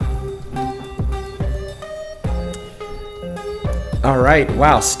All right.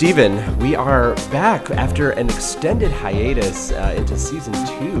 Wow, Stephen, we are back after an extended hiatus into season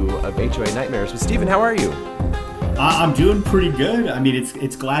 2 of HOA Nightmares. But Stephen, how are you? I'm doing pretty good. I mean,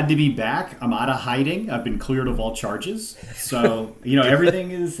 it's glad to be back. I'm out of hiding. I've been cleared of all charges. So, everything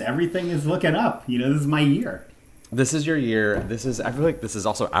is looking up. This is my year. This is your year. I feel like this is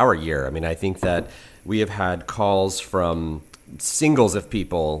also our year. I mean, I think that we have had calls from singles of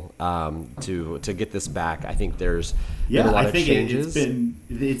people to get this back. I think there's been a lot of changes.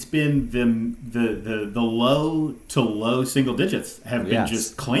 It's been the low to low single digits have been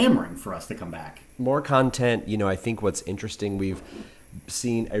just clamoring for us to come back. More content. I think what's interesting, we've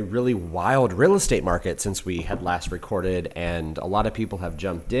seen a really wild real estate market since we had last recorded, and a lot of people have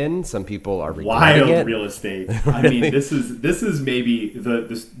jumped in. Some people are regretting it. Wild real estate. I mean, this is maybe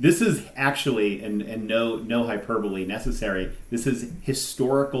this is actually, and no hyperbole necessary, this is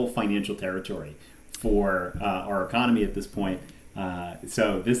historical financial territory for our economy at this point.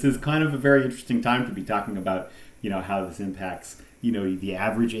 So this is kind of a very interesting time to be talking about how this impacts the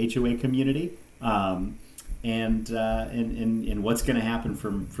average HOA community. And what's going to happen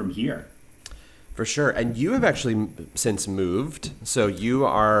from here. For sure. And you have actually since moved, so you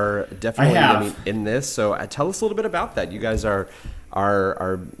are definitely in this. So tell us a little bit about that. You guys are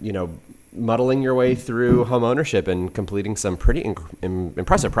muddling your way through home ownership and completing some pretty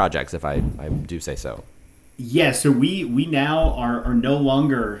impressive projects, if I do say so. Yeah, so we now are no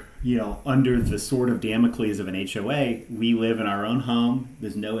longer under the sword of Damocles of an HOA. We live in our own home.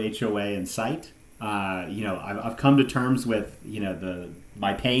 There's no HOA in sight. I've come to terms with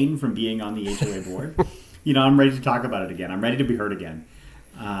my pain from being on the HOA board. I'm ready to talk about it again. I'm ready to be heard again.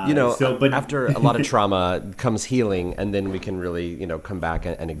 But after a lot of trauma comes healing, and then we can really come back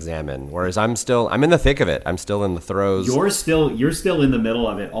and examine. Whereas I'm in the thick of it. I'm still in the throes. You're still in the middle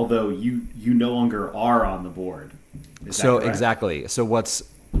of it, although you no longer are on the board. So exactly. So what's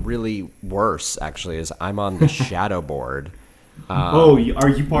really worse actually is I'm on the shadow board. Are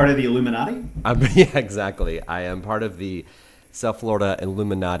you part of the Illuminati? Yeah, exactly. I am part of the South Florida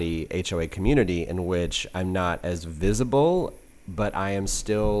Illuminati HOA community, in which I'm not as visible, but I am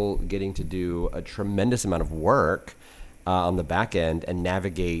still getting to do a tremendous amount of work on the back end and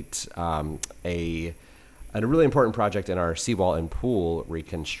navigate a really important project in our seawall and pool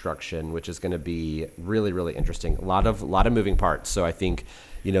reconstruction, which is going to be really, really interesting. A lot of moving parts. So I think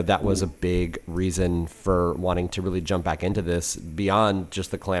that was a big reason for wanting to really jump back into this beyond just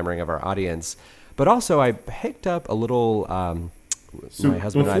the clamoring of our audience. But also I picked up a little, my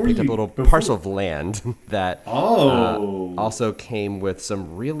husband and I picked up a little parcel of land that also came with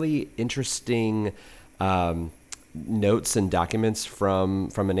some really interesting notes and documents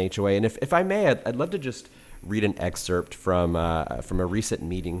from an HOA. And if I may, I'd love to just read an excerpt from a recent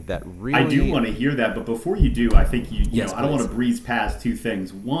meeting that really... I do want to hear that, but before you do, I think Yes, I don't want to breeze past two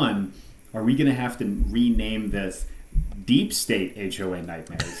things. One, are we going to have to rename this Deep State HOA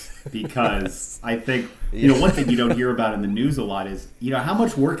Nightmares? Because I think one thing you don't hear about in the news a lot is how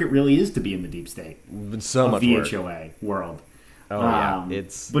much work it really is to be in the deep state of the work. HOA world.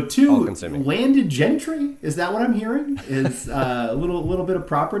 It's but two, all-consuming. Landed gentry, is that what I'm hearing? Is a little bit of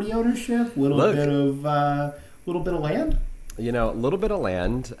property ownership, little bit of land. A little bit of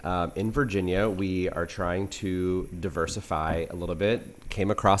land in Virginia. We are trying to diversify a little bit. Came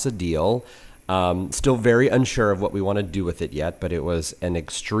across a deal. Still very unsure of what we want to do with it yet, but it was an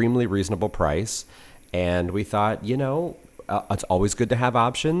extremely reasonable price, and we thought, it's always good to have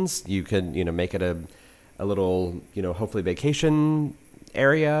options. You can, make it a little, hopefully vacation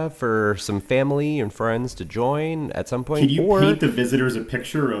area for some family and friends to join at some point. Can you paint the visitors a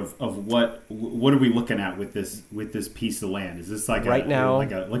picture of what are we looking at with this piece of land? Is this like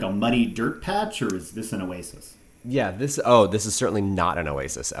a muddy dirt patch, or is this an oasis? Yeah, this is certainly not an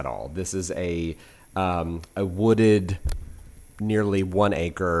oasis at all. This is a wooded, nearly 1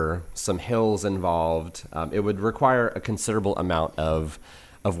 acre, some hills involved. It would require a considerable amount of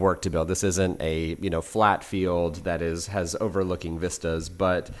work to build. This isn't a flat field that has overlooking vistas,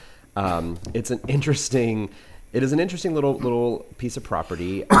 but it is an interesting little piece of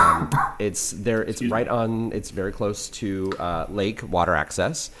property. It's very close to lake water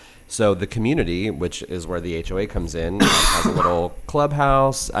access. So the community, which is where the HOA comes in, has a little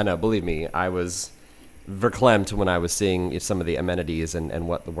clubhouse. I know, believe me, I was verklempt when I was seeing some of the amenities and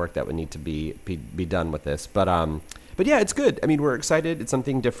what the work that would need to be done with this. But yeah, it's good. I mean, we're excited. It's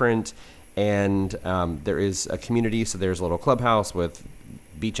something different, and there is a community. So there's a little clubhouse with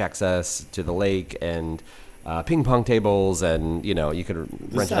beach access to the lake and ping pong tables, and you could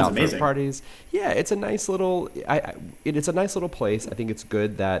rent it out for parties. Yeah, it's a nice little. It's a nice little place. I think it's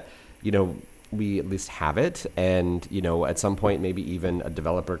good that we at least have it, and at some point maybe even a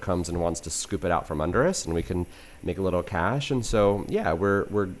developer comes and wants to scoop it out from under us, and we can make a little cash. And so yeah,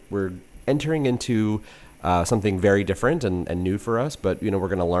 we're entering into something very different and new for us, but we're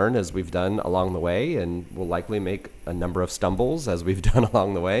going to learn as we've done along the way, and we'll likely make a number of stumbles as we've done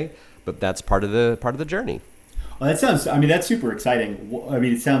along the way, but that's part of the journey. Well, that's super exciting. I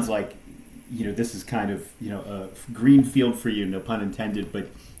mean, it sounds like this is kind of a green field for you, no pun intended, but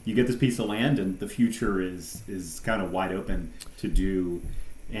you get this piece of land and the future is kind of wide open to do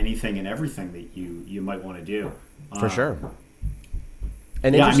anything and everything that you might want to do. For sure.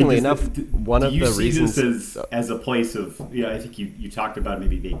 And interestingly enough, one of the reasons... Do you see this as a place of... I think you talked about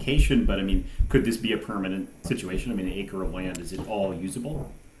maybe vacation, but I mean, could this be a permanent situation? I mean, an acre of land, is it all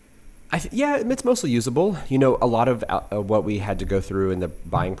usable? Yeah, it's mostly usable. A lot of what we had to go through in the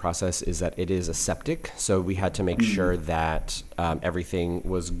buying process is that it is a septic, so we had to make sure that everything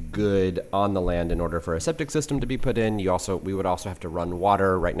was good on the land in order for a septic system to be put in. We would also have to run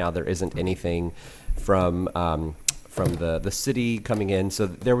water. Right now, there isn't anything from the city coming in, so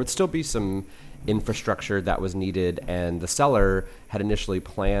there would still be some infrastructure that was needed, and the seller had initially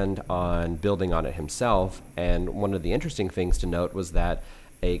planned on building on it himself. And one of the interesting things to note was that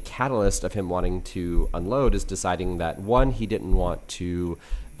a catalyst of him wanting to unload is deciding that, one, he didn't want to,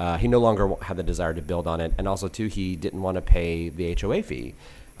 he no longer had the desire to build on it, and also, two, he didn't want to pay the HOA fee.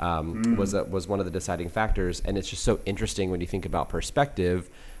 Was one of the deciding factors. And it's just so interesting when you think about perspective,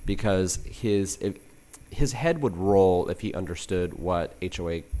 because his head would roll if he understood what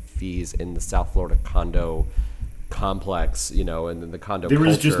HOA fees in the South Florida condo complex, and then the condo there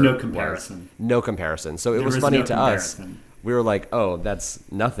was just no was. comparison. No comparison. So it was funny to us. We were like, oh, that's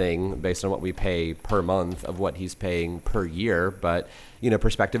nothing based on what we pay per month of what he's paying per year. But,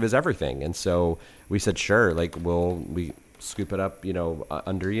 perspective is everything. And so we said, sure, like, we scoop it up,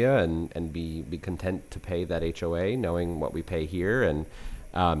 under you and be content to pay that HOA knowing what we pay here. And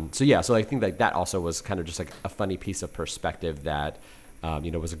so I think that also was kind of just like a funny piece of perspective that,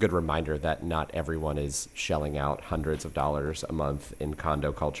 was a good reminder that not everyone is shelling out hundreds of dollars a month in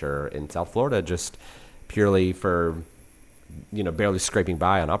condo culture in South Florida just purely for, barely scraping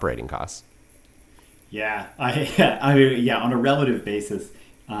by on operating costs. Yeah, I mean, on a relative basis,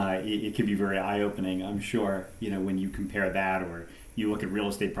 it could be very eye-opening, I'm sure, when you compare that, or you look at real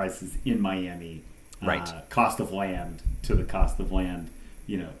estate prices in Miami, right? Cost of land to the cost of land,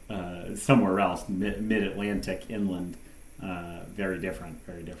 somewhere else, mid-Atlantic, inland, very different.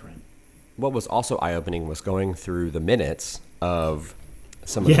 What was also eye-opening was going through the minutes of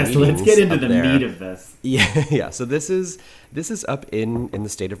some of the meetings. So let's get into the meat of this. Yeah. So this is up in the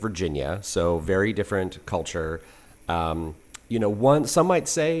state of Virginia. So very different culture. Some might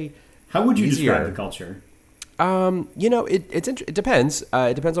say, how would you describe the culture? It depends.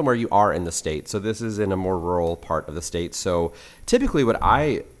 It depends on where you are in the state. So this is in a more rural part of the state. So typically, what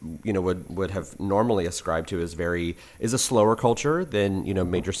I would have normally ascribed to is a slower culture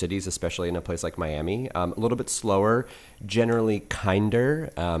than major cities, especially in a place like Miami. A little bit slower, generally kinder.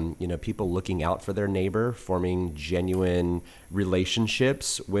 People looking out for their neighbor, forming genuine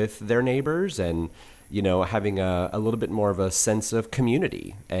relationships with their neighbors, and having a little bit more of a sense of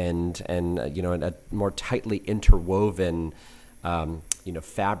community and a more tightly interwoven,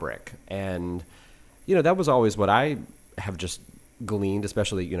 fabric. And, that was always what I have just gleaned,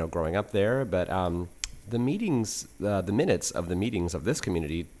 especially, growing up there. But the meetings, the minutes of the meetings of this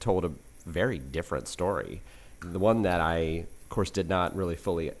community told a very different story. The one that I, of course, did not really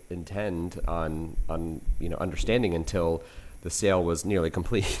fully intend on understanding until the sale was nearly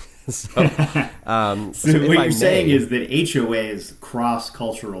complete. So what you're saying is that HOAs cross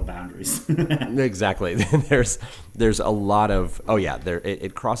cultural boundaries. Exactly. There's a lot of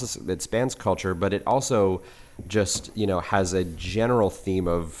it spans culture, but it also just has a general theme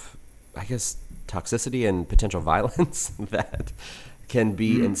of, I guess, toxicity and potential violence that can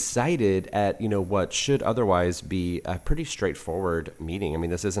be incited at what should otherwise be a pretty straightforward meeting. I mean,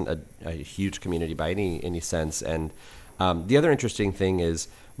 this isn't a huge community by any sense. And the other interesting thing is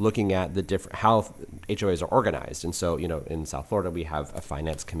looking at how HOAs are organized. And so, in South Florida, we have a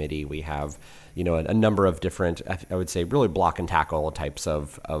finance committee. We have, a number of different, I would say, really block and tackle types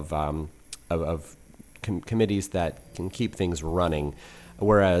of committees that can keep things running.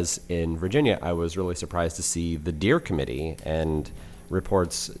 Whereas in Virginia, I was really surprised to see the Deer Committee and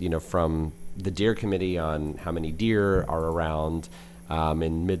reports, from the Deer Committee on how many deer are around.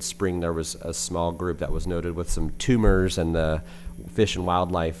 In mid-spring, there was a small group that was noted with some tumors, and the Fish and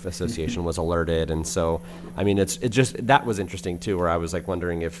Wildlife Association was alerted. And so, I mean, that was interesting too, where I was like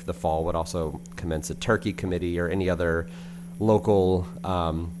wondering if the fall would also commence a turkey committee or any other local,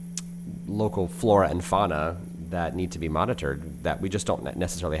 local flora and fauna that need to be monitored that we just don't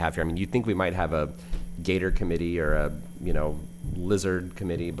necessarily have here. I mean, you'd think we might have a gator committee or a, lizard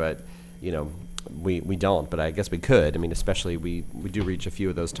committee, but, we don't. But I guess we could. I mean, especially we do reach a few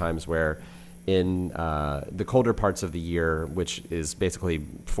of those times where in the colder parts of the year, which is basically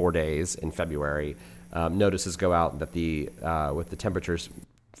 4 days in February, notices go out that with the temperatures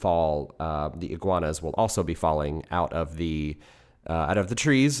fall, the iguanas will also be falling out of the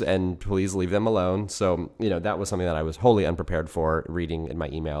trees, and please leave them alone. So, that was something that I was wholly unprepared for, reading in my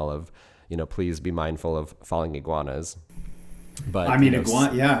email of, please be mindful of falling iguanas. But I mean,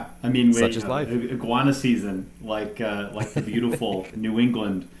 iguana. I mean, such is life. Iguana season, like the beautiful New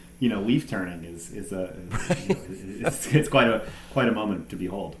England, leaf turning is it's quite a moment to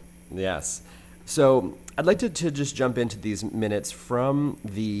behold. Yes. So I'd like to just jump into these minutes from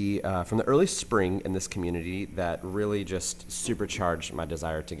the early spring in this community that really just supercharged my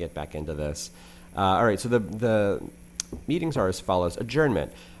desire to get back into this. All right. So the meetings are as follows.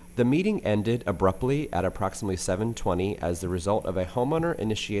 Adjournment. The meeting ended abruptly at approximately 7:20 as the result of a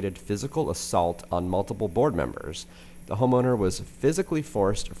homeowner-initiated physical assault on multiple board members. The homeowner was physically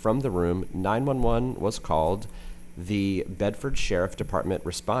forced from the room. 911 was called. The Bedford Sheriff Department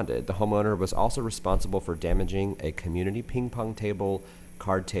responded. The homeowner was also responsible for damaging a community ping pong table,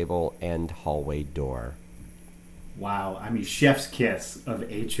 card table, and hallway door. Wow. I mean, chef's kiss of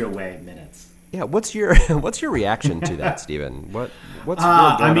HOA minutes. Yeah, what's your reaction to that, Stephen? What's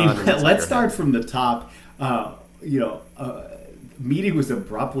going on? Let's start from the top. Meeting was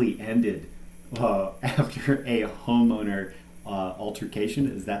abruptly ended after a homeowner altercation.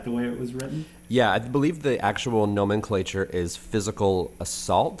 Is that the way it was written? Yeah, I believe the actual nomenclature is physical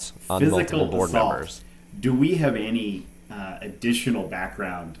assault on multiple board members. Do we have any additional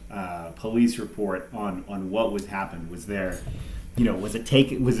background, police report on what was happened? Was there? Was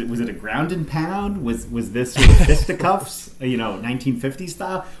it a ground and pound? Was this sort of fisticuffs? 1950s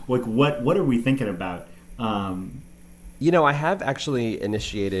style. Like what are we thinking about? I have actually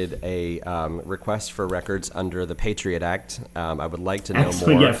initiated a request for records under the Patriot Act. I would like to know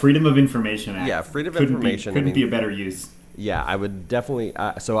more. Yeah, Freedom of Information Act. Yeah, Freedom of Information. Couldn't be a better use. Yeah, I would definitely.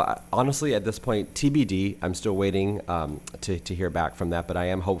 Honestly, at this point, TBD. I'm still waiting to hear back from that, but I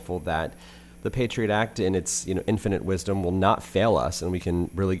am hopeful that the Patriot Act, in its infinite wisdom, will not fail us, and we can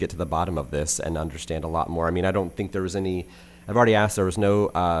really get to the bottom of this and understand a lot more. I mean, I don't think there was any. I've already asked. There was no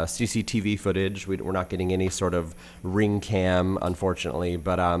CCTV footage. We're not getting any sort of ring cam, unfortunately.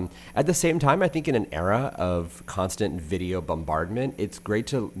 But at the same time, I think in an era of constant video bombardment, it's great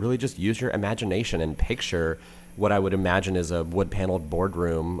to really just use your imagination and picture what I would imagine is a wood-paneled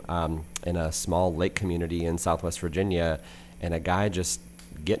boardroom in a small lake community in Southwest Virginia, and a guy just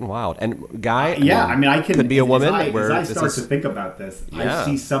getting wild. And guy, I can. Could be a woman. As I start to think about this, yeah.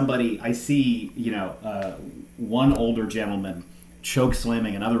 I see one older gentleman choke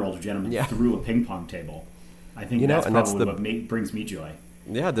slamming another older gentleman through a ping pong table. I think that's probably what brings me joy.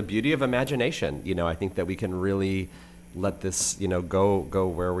 Yeah, the beauty of imagination. I think that we can really let this, go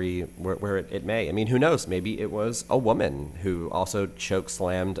where it may. I mean, who knows? Maybe it was a woman who also choke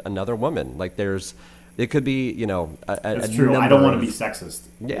slammed another woman. Like it could be, That's true. I don't want to be sexist.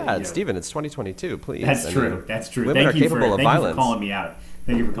 Yeah, Stephen, it's 2022. Please. That's true. Women are capable of violence. Thank you for calling me out.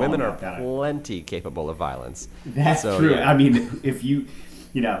 Thank you for calling me out. Women are plenty capable of violence. That's true. Yeah. I mean, if you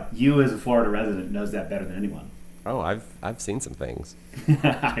as a Florida resident knows that better than anyone. Oh, I've seen some things.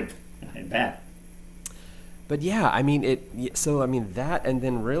 I bet. But yeah, I mean that, and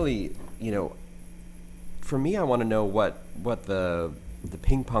then really, for me, I want to know what the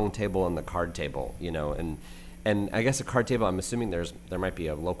ping pong table and the card table, and I guess a card table, I'm assuming there might be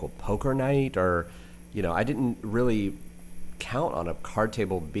a local poker night, or, I didn't really count on a card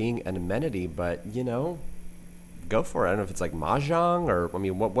table being an amenity, but go for it. I don't know if it's like mahjong or, I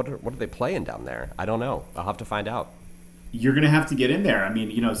mean, what are they playing down there? I don't know. I'll have to find out. You're going to have to get in there. I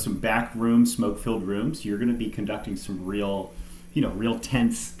mean, some back rooms, smoke-filled rooms. You're going to be conducting some real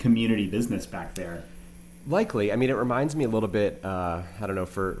tense community business back there. Likely. I mean, it reminds me a little bit, I don't know,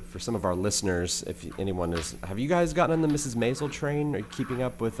 for some of our listeners, if anyone have you guys gotten on the Mrs. Maisel train? Are you keeping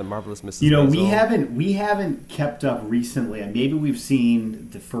up with the Marvelous Mrs. Maisel? We haven't kept up recently. Maybe we've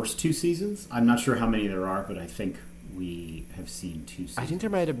seen the first 2 seasons. I'm not sure how many there are, but I think we have seen 2 seasons. I think there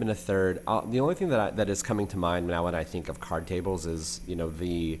might have been a third. The only thing that is coming to mind now when I think of card tables is,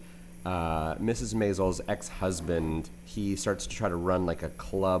 the Mrs. Maisel's ex-husband. He starts to try to run like a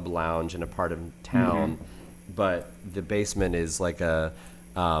club lounge in a part of town, but the basement is like I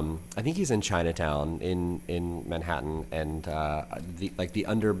think he's in Chinatown in Manhattan, and the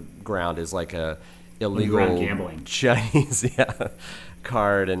underground is like illegal underground gambling Chinese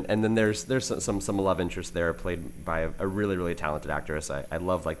card, and then there's some love interest there played by a really really talented actress. I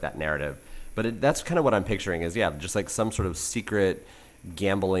love like that narrative, but that's kind of what I'm picturing is just like some sort of secret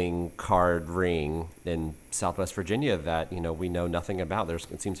gambling card ring in Southwest Virginia that we know nothing about.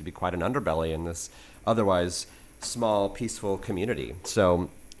 It seems to be quite an underbelly in this otherwise small peaceful community. So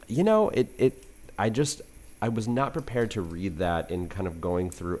I was not prepared to read that in kind of going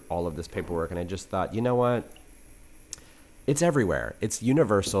through all of this paperwork, and I just thought, you know what? It's everywhere. It's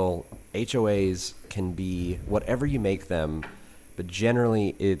universal. HOAs can be whatever you make them, but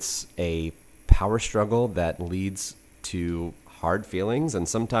generally it's a power struggle that leads to hard feelings and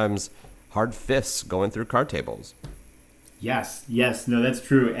sometimes hard fists going through card tables. Yes, no, that's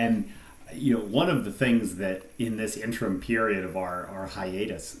true. And one of the things that in this interim period of our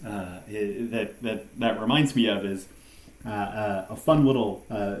hiatus that reminds me of is a fun little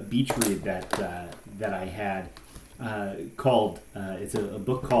beach read that I had called it's a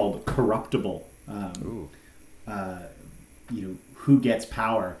book called Corruptible. Who gets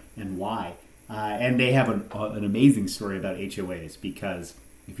power and why? And they have an amazing story about HOAs, because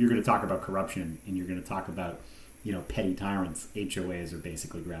if you're going to talk about corruption and you're going to talk about petty tyrants, HOAs are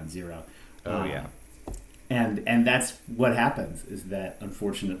basically ground zero. And that's what happens, is that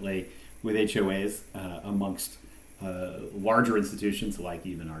unfortunately with HOAs amongst larger institutions like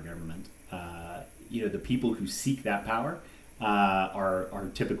even our government, the people who seek that power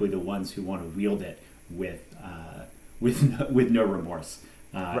are typically the ones who want to wield it with no remorse,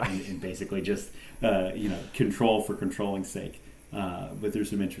 and basically just control for controlling's sake. But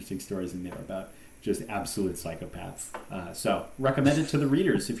there's some interesting stories in there about just absolute psychopaths. So recommend it to the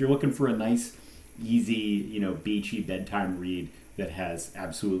readers if you're looking for a nice, easy, beachy bedtime read that has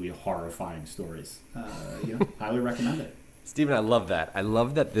absolutely horrifying stories. Highly recommend it. Stephen, I love that. I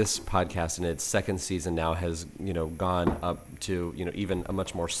love that this podcast in its second season now has, gone up to, even a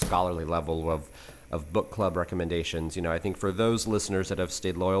much more scholarly level of book club recommendations. I think for those listeners that have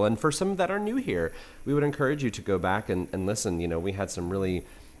stayed loyal, and for some that are new here, we would encourage you to go back and listen. We had some really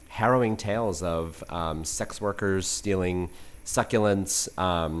harrowing tales of sex workers stealing succulents,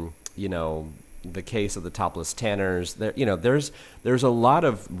 the case of the topless tanners. There's a lot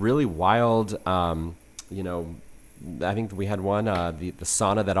of really wild, I think we had one, the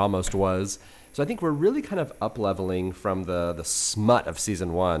sauna that almost was. So I think we're really kind of up-leveling from the smut of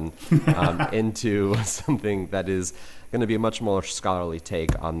season one into something that is going to be a much more scholarly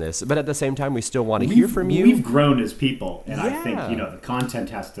take on this. But at the same time, we still want to hear from you. We've grown as people, and I think the content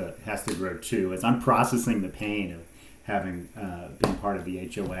has to grow too. As I'm processing the pain of having been part of the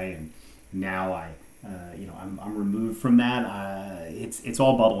HOA, and now I'm removed from that. It's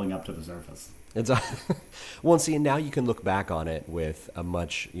all bubbling up to the surface. Well, see, and now you can look back on it with a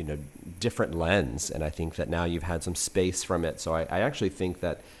much, different lens, and I think that now you've had some space from it. So I actually think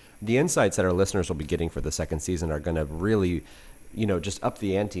that the insights that our listeners will be getting for the second season are going to really, just up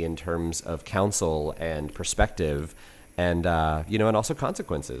the ante in terms of counsel and perspective, and and also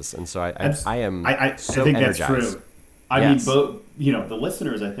consequences. And so I so think energized. That's true. I mean, both the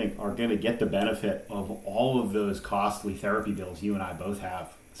listeners, I think, are going to get the benefit of all of those costly therapy bills you and I both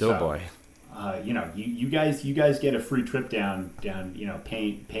have. Oh boy. You guys get a free trip down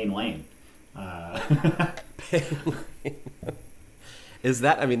Pain Lane. Is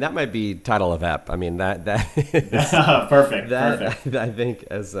that? I mean, that might be title of ep. I mean, that is, perfect. Perfect. I think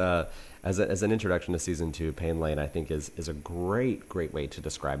as an introduction to season 2, Pain Lane, I think is a great way to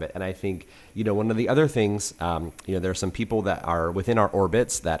describe it. And I think one of the other things, there are some people that are within our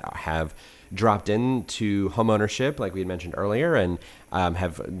orbits that have dropped into homeownership, like we had mentioned earlier, and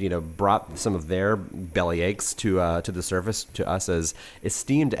have brought some of their belly aches to the surface to us as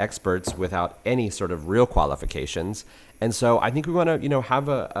esteemed experts without any sort of real qualifications. And so I think we want to have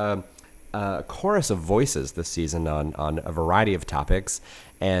a chorus of voices this season on a variety of topics,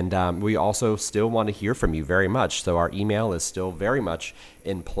 and we also still want to hear from you very much. So our email is still very much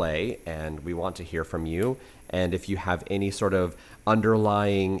in play, and we want to hear from you. And if you have any sort of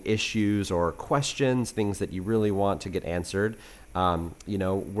underlying issues or questions, things that you really want to get answered,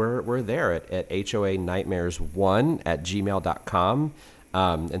 we're there at hoanightmares1@gmail.com.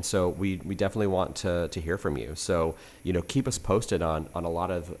 And so we definitely want to hear from you. So, keep us posted on a lot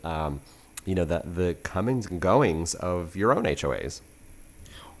of, the comings and goings of your own HOAs.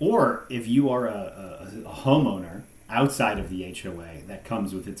 Or if you are a homeowner outside of the HOA that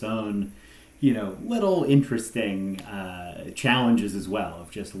comes with its own, little interesting challenges as well of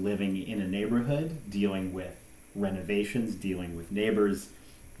just living in a neighborhood, dealing with renovations, dealing with neighbors,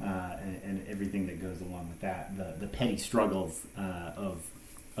 and everything that goes along with that. The petty struggles of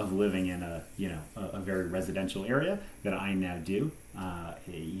living in a very residential area that I now do.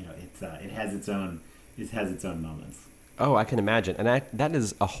 It has its own moments. Oh, I can imagine. And that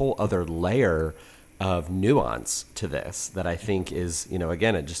is a whole other layer of nuance to this that I think is,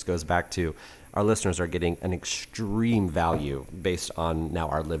 again, it just goes back to our listeners are getting an extreme value based on now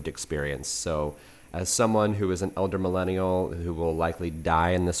our lived experience. So as someone who is an elder millennial who will likely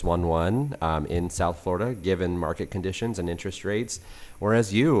die in this 1-1 in South Florida, given market conditions and interest rates,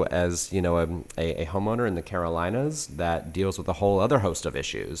 whereas you, as a homeowner in the Carolinas that deals with a whole other host of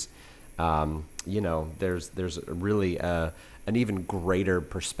issues, there's really an even greater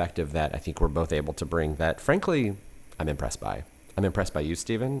perspective that I think we're both able to bring that, frankly, I'm impressed by. I'm impressed by you,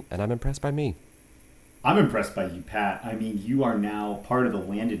 Stephen, and I'm impressed by me. I'm impressed by you, Pat. I mean, you are now part of the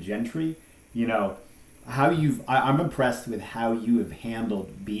landed gentry. I'm impressed with how you have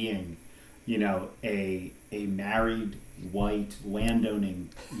handled being, a married, white, landowning,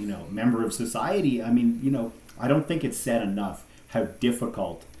 member of society. I mean, I don't think it's said enough how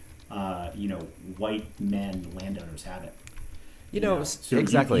difficult, white men landowners have it. So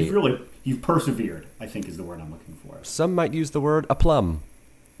exactly. You've persevered, I think is the word I'm looking for. Some might use the word aplomb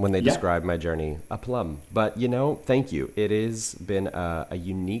when they describe my journey, aplomb. But, thank you. It has been a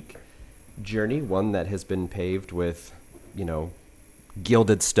unique journey, one that has been paved with,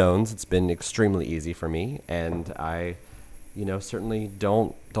 gilded stones. It's been extremely easy for me, and I, certainly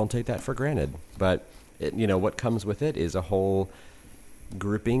don't take that for granted. But, what comes with it is a whole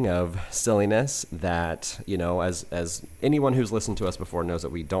grouping of silliness that, as anyone who's listened to us before knows,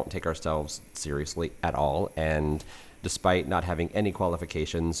 that we don't take ourselves seriously at all. And despite not having any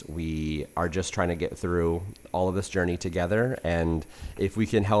qualifications, we are just trying to get through all of this journey together. And if we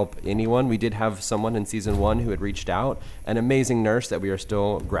can help anyone, we did have someone in season 1 who had reached out, an amazing nurse that we are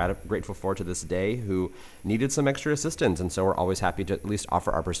still grateful for to this day, who needed some extra assistance. And so we're always happy to at least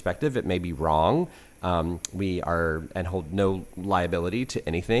offer our perspective. It may be wrong. We are and hold no liability to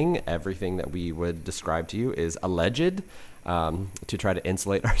anything. Everything that we would describe to you is alleged, to try to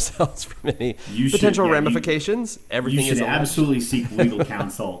insulate ourselves from any potential ramifications. Everything you should is absolutely seek legal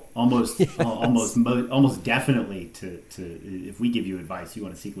counsel. Almost definitely. To if we give you advice, you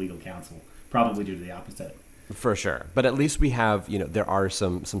want to seek legal counsel. Probably do the opposite. For sure, but at least we have, there are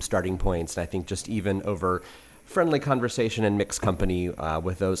some starting points, and I think just even over friendly conversation and mixed company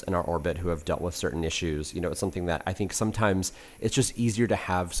with those in our orbit who have dealt with certain issues. It's something that I think sometimes it's just easier to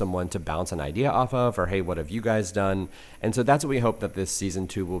have someone to bounce an idea off of, or, hey, what have you guys done? And so that's what we hope that this season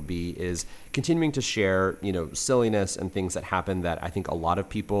 2 will be, is continuing to share, silliness and things that happen that I think a lot of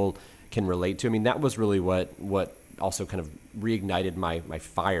people can relate to. I mean, that was really what also kind of reignited my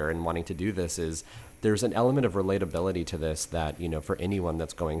fire in wanting to do this. Is there's an element of relatability to this that, for anyone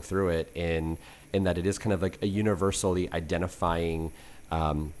that's going through it, in that it is kind of like a universally identifying,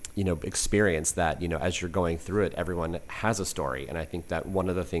 experience that, as you're going through it, everyone has a story. And I think that one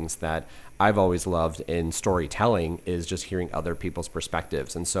of the things that I've always loved in storytelling is just hearing other people's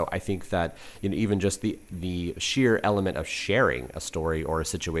perspectives. And so I think that, even just the sheer element of sharing a story or a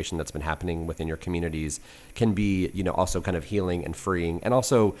situation that's been happening within your communities can be, also kind of healing and freeing, and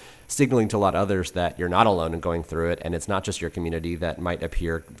also signaling to a lot of others that you're not alone in going through it. And it's not just your community that might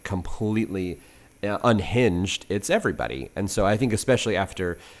appear completely unhinged. It's everybody. And so I think especially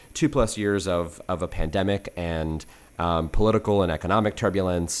after 2+ years of a pandemic and political and economic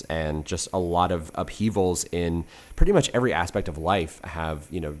turbulence and just a lot of upheavals in pretty much every aspect of life have,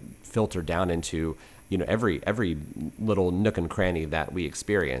 filtered down into, every little nook and cranny that we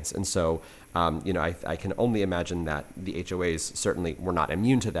experience. And so, I can only imagine that the HOAs certainly were not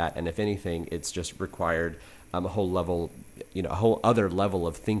immune to that. And if anything, it's just required a whole other level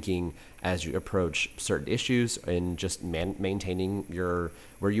of thinking as you approach certain issues and just maintaining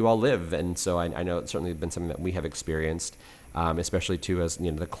where you all live. And so I know it's certainly been something that we have experienced, especially too as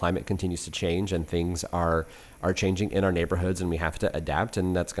the climate continues to change and things are changing in our neighborhoods, and we have to adapt,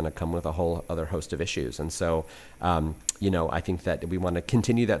 and that's going to come with a whole other host of issues. And so, I think that we want to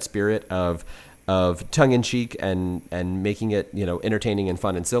continue that spirit of tongue-in-cheek and making it, entertaining and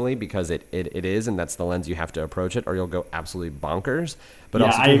fun and silly, because it is, and that's the lens you have to approach it, or you'll go absolutely bonkers. But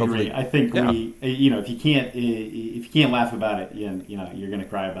also, I agree. I think if you can't laugh about it, you're going to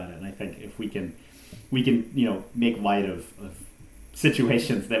cry about it. And I think if we can make light of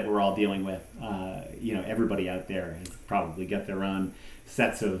situations that we're all dealing with, everybody out there has probably got their own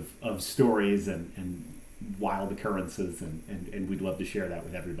sets of stories and wild occurrences, and we'd love to share that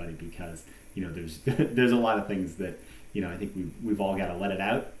with everybody, because there's a lot of things that I think we've all got to let it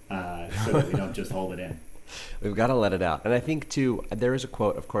out, so that we don't just hold it in. We've got to let it out. And I think too, there is a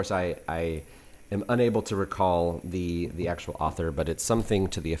quote, of course, I am unable to recall the actual author, but it's something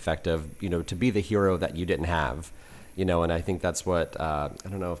to the effect of, to be the hero that you didn't have. And I think that's what, I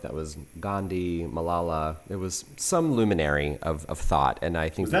don't know if that was Gandhi, Malala, it was some luminary of thought. And I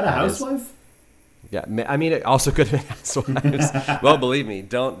think was that a housewife? Yeah, I mean, it also could have been housewives. Well, believe me,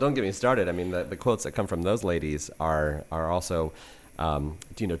 don't get me started. I mean, the quotes that come from those ladies are also,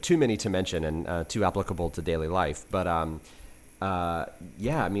 too many to mention and too applicable to daily life. But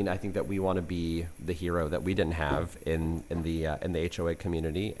yeah, I mean, I think that we want to be the hero that we didn't have in the HOA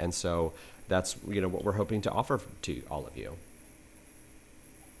community, and so that's what we're hoping to offer to all of you.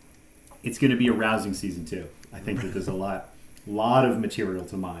 It's going to be a rousing season 2. I think that there's a lot of material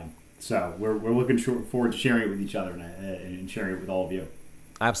to mine. So we're looking forward to sharing it with each other and sharing it with all of you.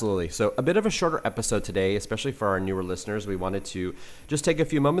 Absolutely. So a bit of a shorter episode today, especially for our newer listeners. We wanted to just take a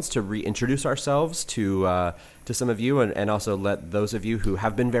few moments to reintroduce ourselves to some of you, and also let those of you who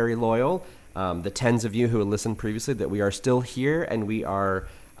have been very loyal, the tens of you who listened previously, that we are still here, and we are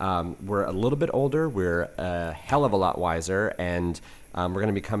we're a little bit older. We're a hell of a lot wiser, and we're going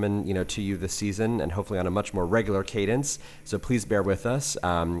to be coming, to you this season, and hopefully on a much more regular cadence. So please bear with us.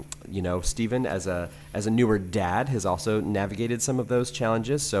 Stephen, as a newer dad, has also navigated some of those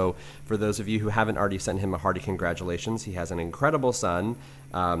challenges. So for those of you who haven't already sent him a hearty congratulations, he has an incredible son,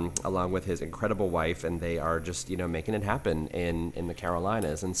 along with his incredible wife, and they are just making it happen in the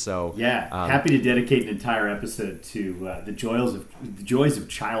Carolinas. And so happy to dedicate an entire episode to the joys of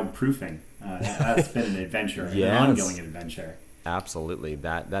child proofing. That's been an adventure, an ongoing adventure. Absolutely.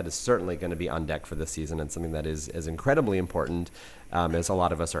 That is certainly going to be on deck for this season, and something that is incredibly important, as a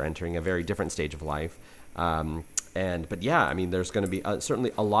lot of us are entering a very different stage of life. But yeah, I mean, there's going to be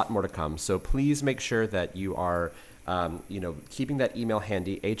certainly a lot more to come. So please make sure that you are, keeping that email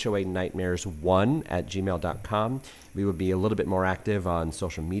handy, hoanightmares1@gmail.com. We would be a little bit more active on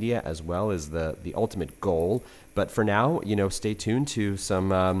social media as well as the ultimate goal. But for now, stay tuned to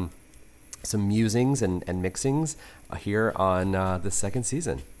some musings and mixings here on the second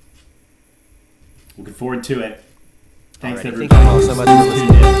season. Looking forward to it. Thanks, Alrighty, everybody. thank you all so much for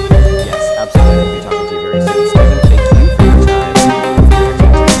listening.